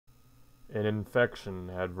An infection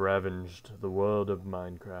had ravaged the world of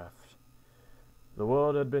Minecraft. The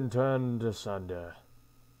world had been turned asunder.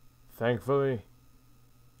 Thankfully,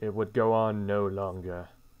 it would go on no longer,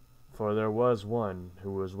 for there was one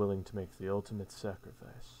who was willing to make the ultimate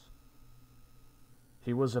sacrifice.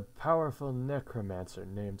 He was a powerful necromancer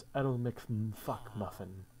named Edel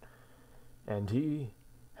McFuckmuffin, and he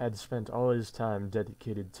had spent all his time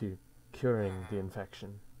dedicated to curing the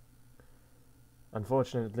infection.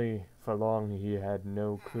 Unfortunately, for long he had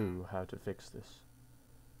no clue how to fix this,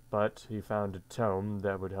 but he found a tome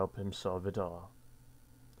that would help him solve it all.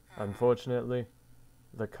 Unfortunately,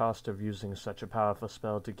 the cost of using such a powerful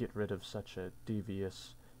spell to get rid of such a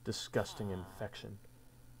devious, disgusting infection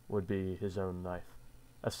would be his own life,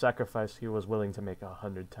 a sacrifice he was willing to make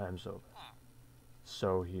 100 times over.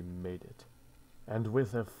 So he made it, and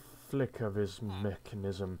with a flick of his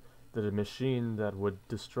mechanism, the machine that would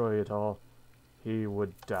destroy it all, he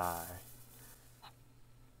would die.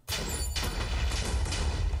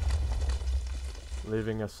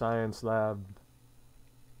 Leaving a science lab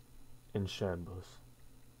in shambles.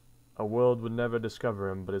 A world would never discover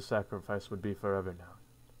him, but his sacrifice would be forever known.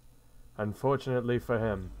 Unfortunately for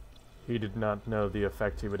him, he did not know the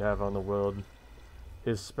effect he would have on the world.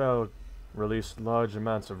 His spell released large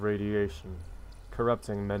amounts of radiation,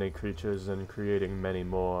 corrupting many creatures and creating many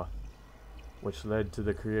more, which led to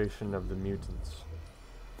the creation of the mutants,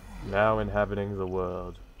 now inhabiting the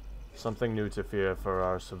world. Something new to fear for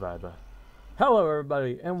our survivor. Hello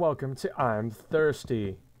everybody, and welcome to I'm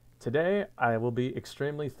Thirsty. Today, I will be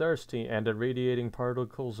extremely thirsty and irradiating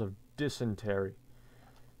particles of dysentery.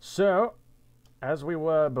 So, as we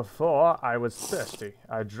were before, I was thirsty.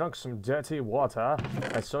 I drank some dirty water,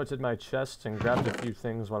 I sorted my chest and grabbed a few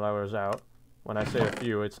things while I was out. When I say a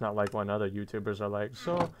few, it's not like when other YouTubers are like,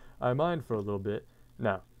 so, I mined for a little bit.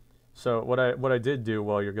 No. So, what I did do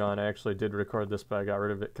while you're gone, I actually did record this, but I got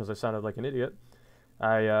rid of it because I sounded like an idiot.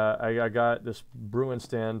 I got this brewing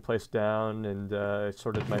stand placed down, and I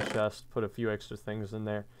sorted my chest, put a few extra things in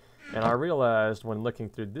there, and I realized when looking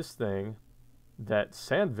through this thing that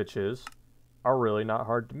sandwiches are really not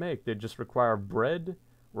hard to make. They just require bread,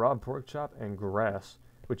 raw pork chop, and grass,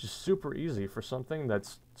 which is super easy for something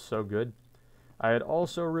that's so good. I had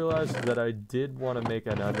also realized that I did want to make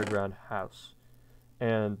an underground house,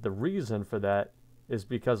 and the reason for that is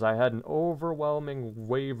because I had an overwhelming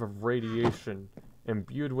wave of radiation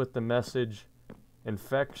imbued with the message,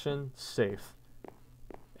 infection safe.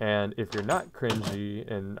 And if you're not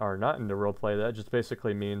cringy and are not into roleplay, that just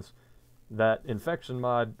basically means that infection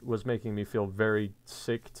mod was making me feel very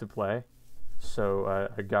sick to play. So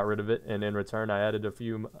I got rid of it, and in return I added a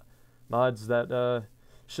few mods that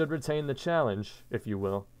should retain the challenge, if you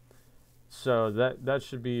will. So that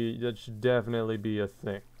should definitely be a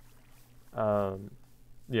thing.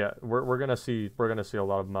 Yeah, we're gonna see a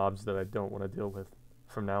lot of mobs that I don't want to deal with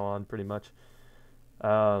from now on, pretty much.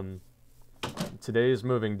 Today is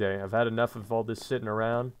moving day. I've had enough of all this sitting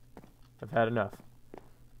around. I've had enough.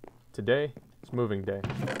 Today is moving day.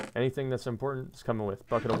 Anything that's important is coming with.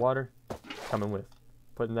 Bucket of water, coming with.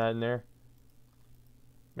 Putting that in there.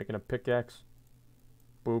 Making a pickaxe.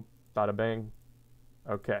 Boop, bada bang.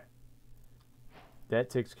 Okay. That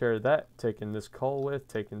takes care of that. Taking this coal with,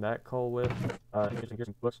 taking that coal with. Here's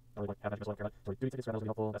some books. I really have so duty tickets around will be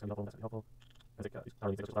helpful. That's gonna be helpful. I think I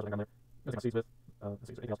don't need to take on there. There's seeds with.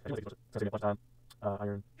 Anything else? Take a bunch of time.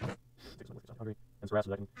 Iron. Take some more because I'm hungry. And some rats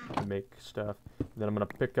so I can make stuff. Then I'm gonna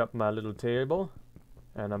pick up my little table,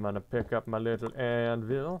 and I'm gonna pick up my little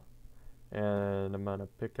anvil, and I'm gonna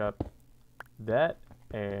pick up that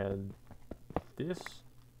and this,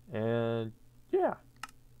 and yeah,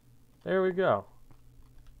 there we go.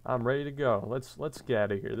 I'm ready to go. Let's get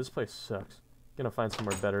out of here. This place sucks. Gonna find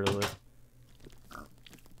somewhere better to live.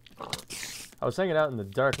 I was hanging out in the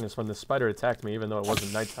darkness when the spider attacked me, even though it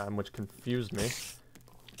wasn't nighttime, which confused me.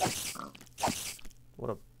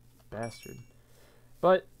 What a bastard.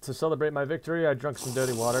 But to celebrate my victory, I drank some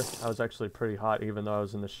dirty water. I was actually pretty hot, even though I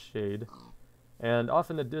was in the shade. And off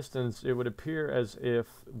in the distance, it would appear as if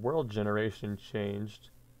world generation changed.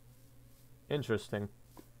 Interesting.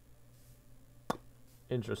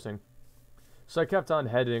 Interesting. So I kept on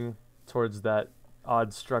heading towards that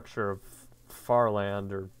odd structure of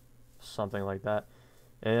farland or something like that.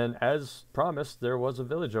 And as promised, there was a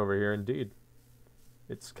village over here indeed.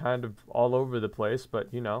 It's kind of all over the place,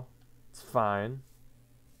 but you know, it's fine.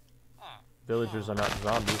 Villagers are not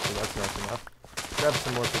zombies, so that's nice enough. Grab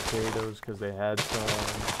some more potatoes because they had some.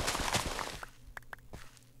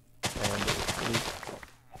 And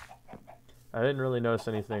I didn't really notice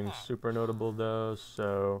anything super notable though,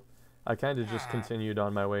 so I kind of just continued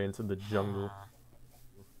on my way into the jungle.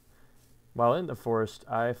 While in the forest,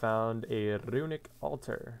 I found a runic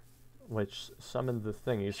altar, which summoned the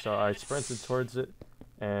thingy, so I sprinted towards it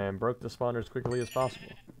and broke the spawner as quickly as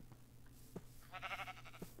possible.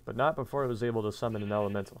 But not before it was able to summon an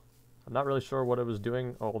elemental. I'm not really sure what it was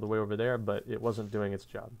doing all the way over there, but it wasn't doing its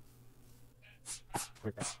job.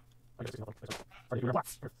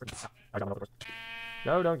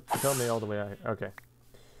 No, don't kill me all the way out here. Okay.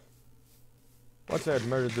 Once I had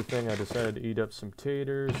murdered the thing, I decided to eat up some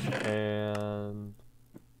taters and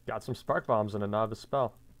got some spark bombs and a novice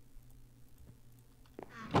spell.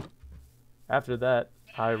 After that,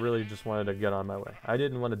 I really just wanted to get on my way. I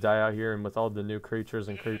didn't want to die out here, and with all the new creatures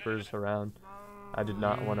and creepers around, I did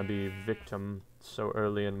not want to be victim so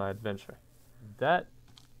early in my adventure. That...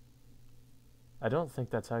 I don't think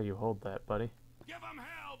that's how you hold that, buddy. Give 'em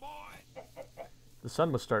hell, boy! The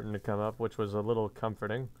sun was starting to come up, which was a little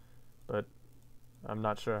comforting, but I'm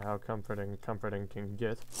not sure how comforting can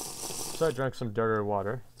get. So I drank some dirty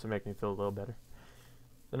water to make me feel a little better.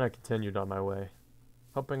 Then I continued on my way,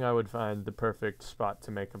 hoping I would find the perfect spot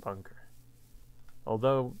to make a bunker.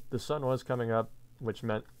 Although the sun was coming up, which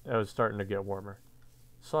meant it was starting to get warmer.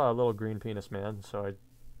 Saw a little green penis man, so I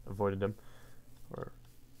avoided him. Or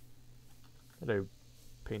hello,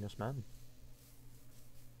 penis man.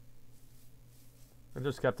 I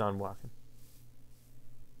just kept on walking.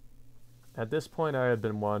 At this point I had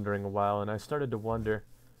been wandering a while, and I started to wonder,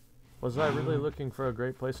 was I really looking for a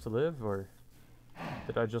great place to live, or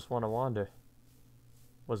did I just want to wander?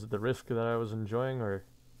 Was it the risk that I was enjoying, or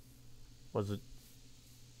was it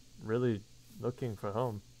really looking for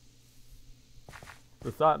home?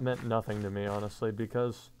 The thought meant nothing to me, honestly,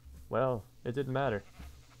 because, well, it didn't matter.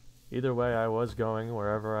 Either way, I was going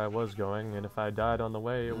wherever I was going, and if I died on the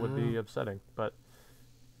way, it would be upsetting, but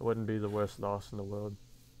it wouldn't be the worst loss in the world.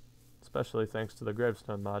 Especially thanks to the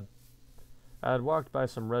gravestone mod. I had walked by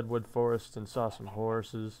some redwood forests and saw some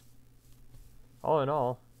horses. All in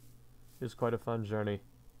all, it was quite a fun journey.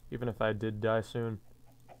 Even if I did die soon,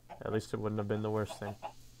 at least it wouldn't have been the worst thing.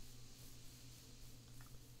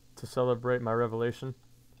 To celebrate my revelation,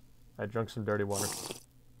 I drank some dirty water.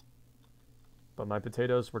 But my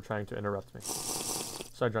potatoes were trying to interrupt me.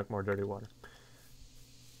 So I drank more dirty water.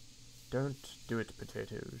 Don't do it,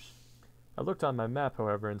 potatoes. I looked on my map,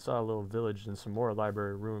 however, and saw a little village and some more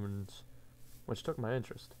library ruins, which took my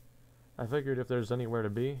interest. I figured if there's anywhere to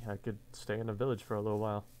be, I could stay in a village for a little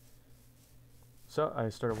while. So I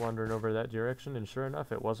started wandering over that direction, and sure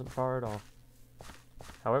enough, it wasn't far at all.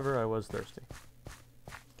 However, I was thirsty.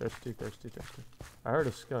 Thirsty, thirsty, thirsty. I heard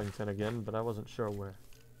a skeleton again, but I wasn't sure where.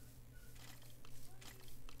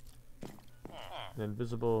 An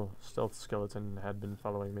invisible stealth skeleton had been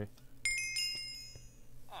following me.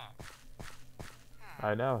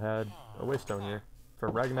 I now had a waystone here for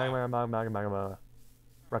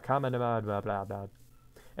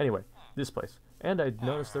Anyway, this place. And I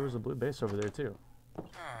noticed there was a blue base over there too.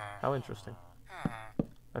 How interesting.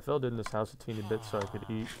 I filled in this house a teeny bit so I could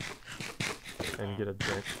eat and get a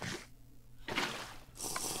drink.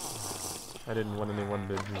 I didn't want anyone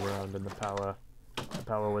to be around in the power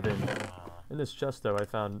within. In this chest, though, I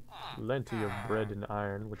found plenty of bread and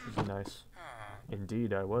iron, which was nice.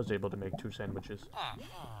 Indeed, I was able to make 2 sandwiches.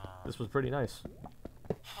 This was pretty nice.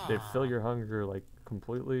 They fill your hunger, like,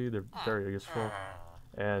 completely. They're very useful.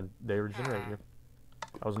 And they regenerate you.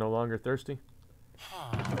 I was no longer thirsty.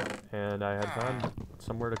 And I had found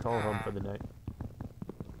somewhere to call home for the night.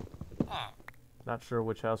 Not sure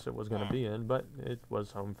which house it was going to be in, but it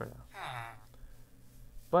was home for now.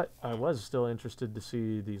 But I was still interested to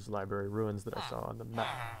see these library ruins that I saw on the map.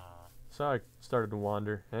 So I started to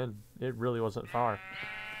wander, and it really wasn't far.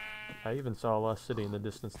 I even saw a lost city in the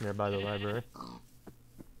distance nearby the library.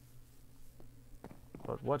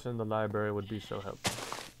 But what in the library would be so helpful?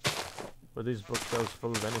 Were these bookshelves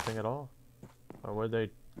full of anything at all? Or were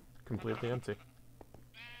they completely empty?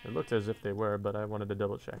 It looked as if they were, but I wanted to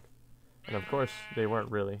double check. And of course, they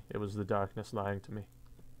weren't really. It was the darkness lying to me.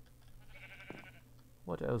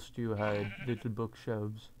 What else do you hide, little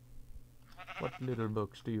bookshelves? What little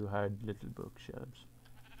books do you hide, little bookshelves?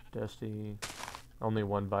 Dusty. Only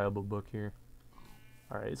one viable book here.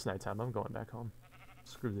 Alright, it's nighttime. I'm going back home.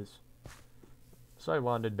 Screw this. So I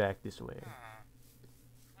wandered back this way.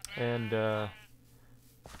 And,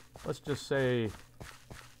 let's just say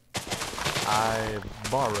I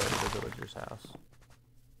borrowed the villager's house.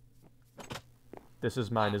 This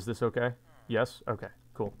is mine. Is this okay? Yes? Okay,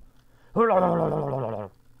 cool.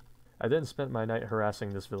 I then spent my night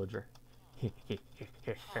harassing this villager.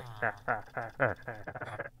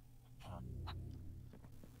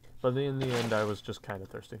 But in the end, I was just kind of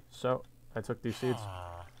thirsty. So, I took these seeds,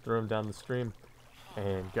 threw them down the stream,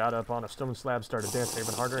 and got up on a stone slab, started dancing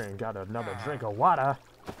even harder, and got another drink of water.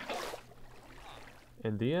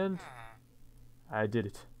 In the end, I did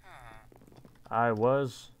it. I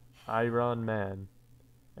was Iron Man,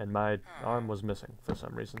 and my arm was missing for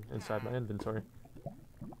some reason inside my inventory.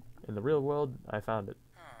 In the real world, I found it.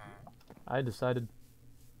 I decided,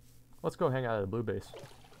 let's go hang out at the blue base.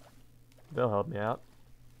 They'll help me out.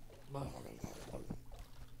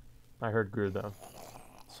 I heard Gru though,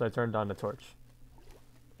 so I turned on the torch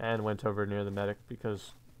and went over near the medic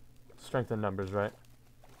because strength in numbers, right?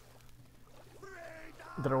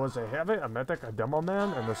 There was a heavy, a medic, a demo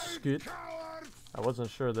man, and a skit. I wasn't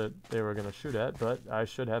sure that they were going to shoot at, but I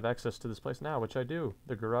should have access to this place now, which I do.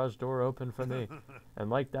 The garage door opened for me. And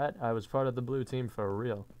like that, I was part of the blue team for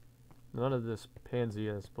real. None of this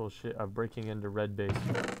pansy-ass bullshit of breaking into red base.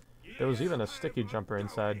 There was even a sticky jumper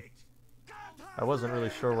inside. I wasn't really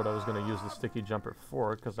sure what I was going to use the sticky jumper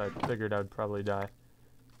for, because I figured I'd probably die.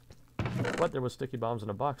 But there was sticky bombs in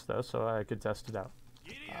a box, though, so I could test it out.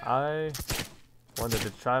 I wanted to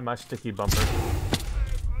try my sticky bumper.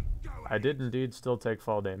 I did indeed still take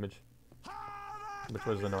fall damage, which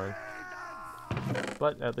was annoying.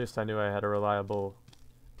 But at least I knew I had a reliable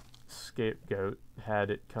scapegoat had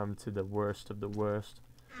it come to the worst of the worst.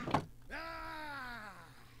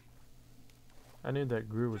 I knew that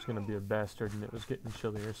Gru was going to be a bastard and it was getting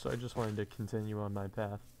chillier, so I just wanted to continue on my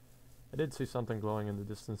path. I did see something glowing in the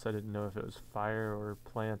distance. I didn't know if it was fire or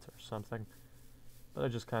plant or something, but I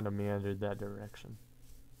just kind of meandered that direction.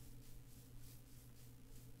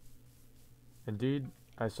 Indeed,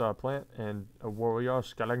 I saw a plant and a warrior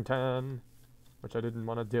skeleton, which I didn't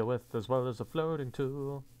want to deal with, as well as a floating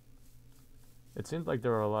tool. It seemed like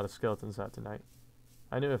there were a lot of skeletons out tonight.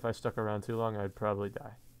 I knew if I stuck around too long, I'd probably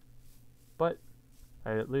die. But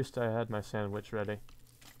at least I had my sandwich ready.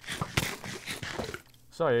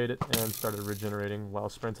 So I ate it and started regenerating while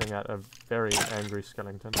sprinting at a very angry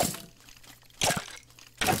skeleton.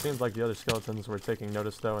 It seemed like the other skeletons were taking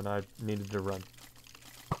notice though, and I needed to run.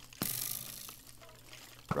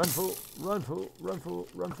 Run, fool! Run, fool! Run, fool!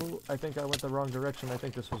 Run, fool! I think I went the wrong direction. I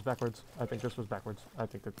think this was backwards. I think this was backwards. I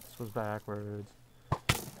think that this was backwards.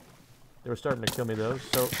 They were starting to kill me though,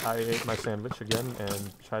 so I ate my sandwich again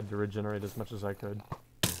and tried to regenerate as much as I could.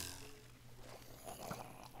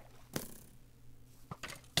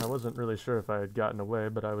 I wasn't really sure if I had gotten away,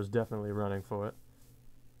 but I was definitely running for it.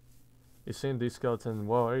 You seen these skeleton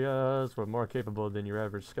warriors were more capable than your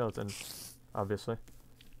average skeleton, obviously.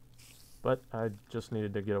 But I just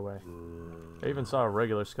needed to get away. I even saw a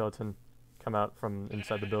regular skeleton come out from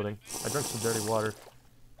inside the building. I drank some dirty water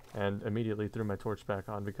and immediately threw my torch back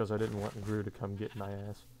on because I didn't want Gru to come get my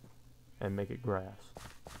ass and make it grass.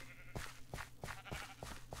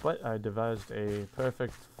 But I devised a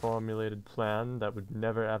perfect formulated plan that would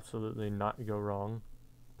never absolutely not go wrong,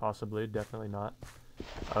 possibly, definitely not,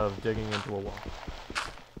 of digging into a wall.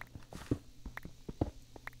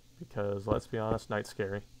 Because, let's be honest, night's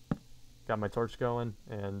scary. Got my torch going,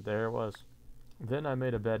 and there it was. Then I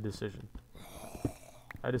made a bad decision.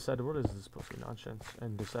 I decided, what is this pussy nonsense,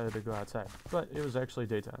 and decided to go outside. But it was actually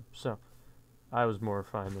daytime, so I was more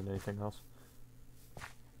fine than anything else.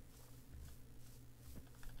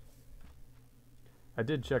 I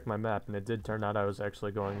did check my map, and it did turn out I was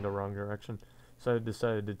actually going the wrong direction. So I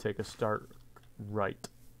decided to take a start right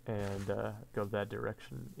and go that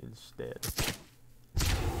direction instead.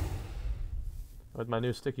 With my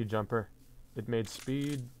new sticky jumper, it made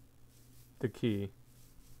speed the key.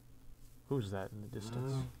 Who's that in the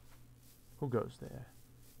distance? Who goes there?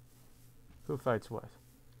 Who fights what?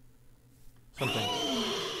 Something.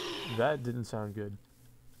 That didn't sound good.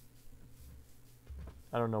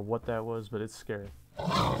 I don't know what that was, but it's scary.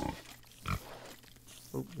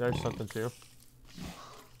 Oop, there's something too.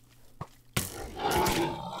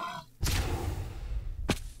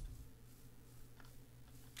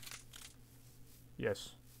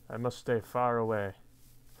 Yes, I must stay far away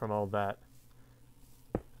from all that.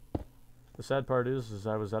 The sad part is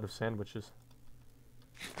I was out of sandwiches.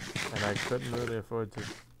 And I couldn't really afford to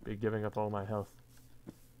be giving up all my health.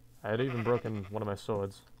 I had even broken one of my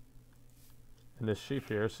swords. And this sheep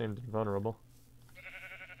here seemed invulnerable.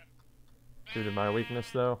 Due to my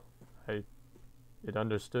weakness though, it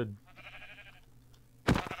understood.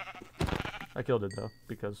 I killed it though,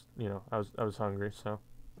 because, you know, I was hungry, so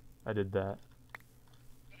I did that.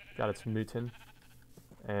 Got its mutin,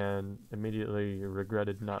 and immediately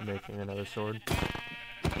regretted not making another sword.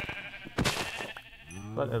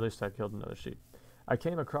 But at least I killed another sheep. I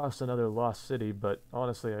came across another lost city, but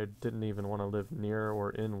honestly I didn't even want to live near or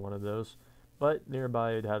in one of those. But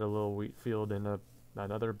nearby it had a little wheat field and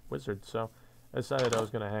another wizard, so I decided I was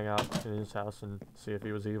going to hang out in his house and see if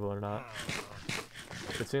he was evil or not.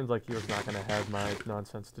 It seemed like he was not going to have my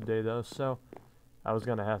nonsense today, though, so I was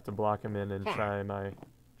going to have to block him in and try my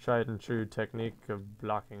tried and true technique of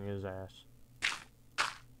blocking his ass.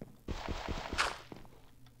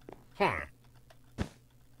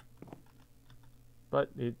 But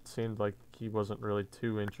it seemed like he wasn't really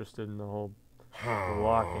too interested in the whole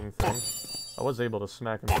blocking thing. I was able to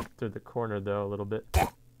smack him through the corner, though, a little bit.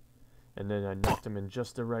 And then I knocked him in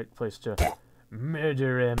just the right place to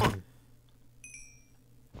murder him.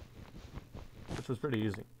 Which was pretty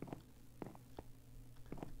easy.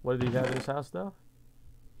 What did he have in his house, though?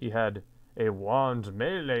 He had a wand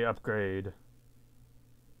melee upgrade.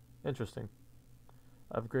 Interesting.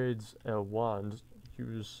 Upgrades a wand.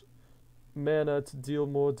 Use mana to deal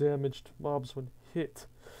more damage to mobs when hit.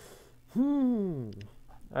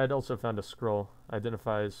 I'd also found a scroll.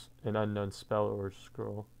 Identifies an unknown spell or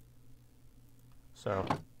scroll. So,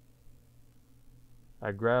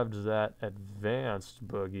 I grabbed that advanced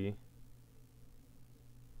boogie,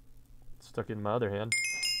 stuck it in my other hand,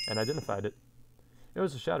 and identified it. It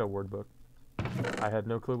was a Shadow Ward book. I had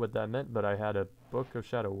no clue what that meant, but I had a book of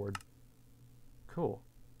Shadow Ward. Cool.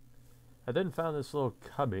 I then found this little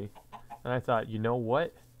cubby, and I thought, you know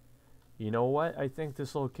what? You know what? I think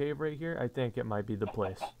this little cave right here, I think it might be the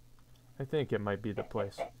place. I think it might be the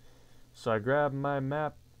place. So I grabbed my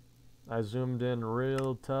map, I zoomed in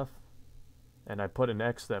real tough, and I put an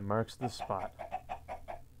X that marks the spot.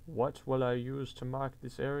 What will I use to mark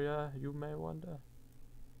this area, you may wonder?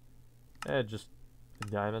 Just a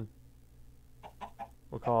diamond.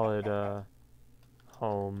 We'll call it,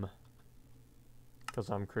 home, because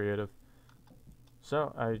I'm creative.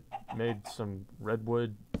 So, I made some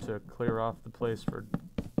redwood to clear off the place for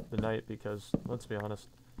the night because, let's be honest,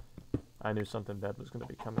 I knew something bad was going to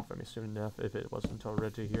be coming for me soon enough if it wasn't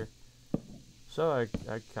already here. So I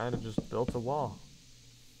kind of just built a wall,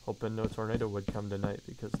 hoping no tornado would come tonight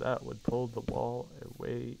because that would pull the wall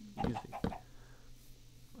away easy.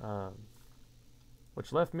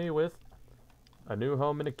 Which left me with a new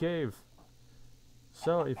home in a cave.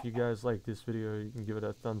 So if you guys like this video, you can give it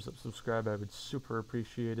a thumbs up, subscribe. I would super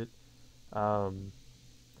appreciate it. I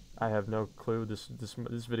have no clue. This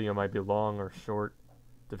video might be long or short,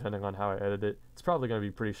 depending on how I edit it. It's probably going to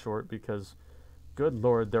be pretty short because, good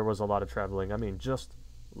lord, there was a lot of traveling. I mean, just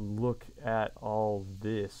look at all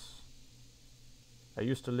this. I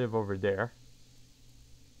used to live over there,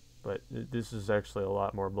 but this is actually a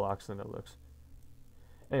lot more blocks than it looks.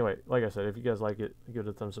 Anyway, like I said, if you guys like it, give it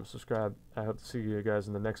a thumbs up, subscribe. I hope to see you guys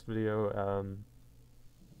in the next video.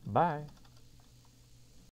 Bye.